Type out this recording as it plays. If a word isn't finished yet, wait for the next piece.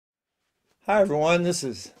Hi everyone, this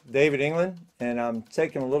is David England, and I'm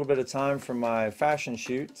taking a little bit of time from my fashion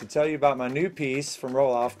shoot to tell you about my new piece from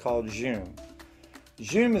Roll-Off called Jhoom.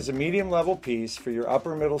 Jhoom is a medium level piece for your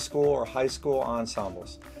upper middle school or high school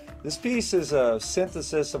ensembles. This piece is a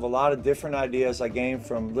synthesis of a lot of different ideas I gained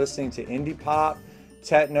from listening to indie pop,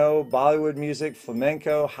 techno, Bollywood music,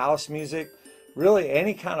 flamenco, house music, really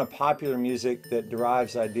any kind of popular music that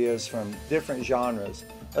derives ideas from different genres.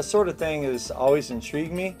 That sort of thing has always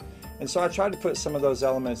intrigued me, and so I tried to put some of those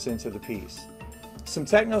elements into the piece. Some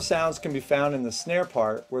techno sounds can be found in the snare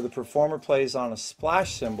part, where the performer plays on a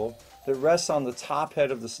splash cymbal that rests on the top head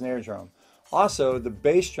of the snare drum. Also, the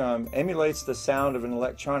bass drum emulates the sound of an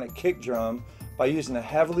electronic kick drum by using a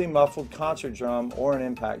heavily muffled concert drum or an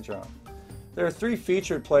impact drum. There are 3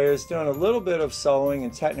 featured players doing a little bit of soloing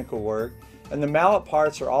and technical work, and the mallet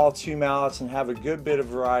parts are all 2 mallets and have a good bit of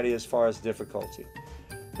variety as far as difficulty.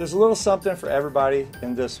 There's a little something for everybody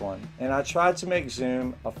in this one, and I tried to make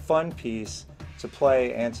Jhoom a fun piece to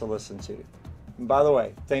play and to listen to. And by the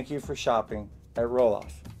way, thank you for shopping at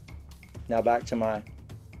Roll-Off. Now back to my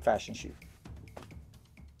fashion shoot.